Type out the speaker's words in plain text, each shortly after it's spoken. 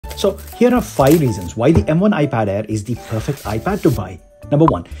So here are 5 reasons why the M1 iPad Air is the perfect iPad to buy. Number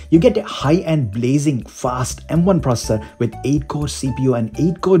 1, you get a high-end blazing fast M1 processor with 8-core CPU and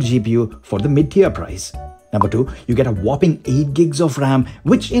 8-core GPU for the mid-tier price. Number 2, you get a whopping 8 gigs of RAM,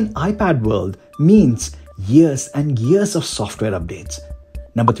 which in iPad world means years and years of software updates.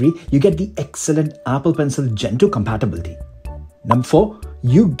 Number 3, you get the excellent Apple Pencil Gen 2 compatibility. Number 4,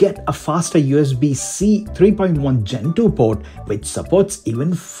 you get a faster USB-C 3.1 Gen 2 port which supports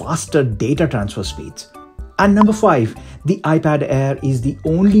even faster data transfer speeds. And number 5, the iPad Air is the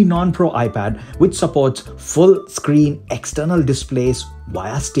only non-Pro iPad which supports full-screen external displays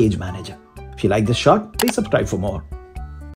via Stage Manager. If you like this shot, please subscribe for more.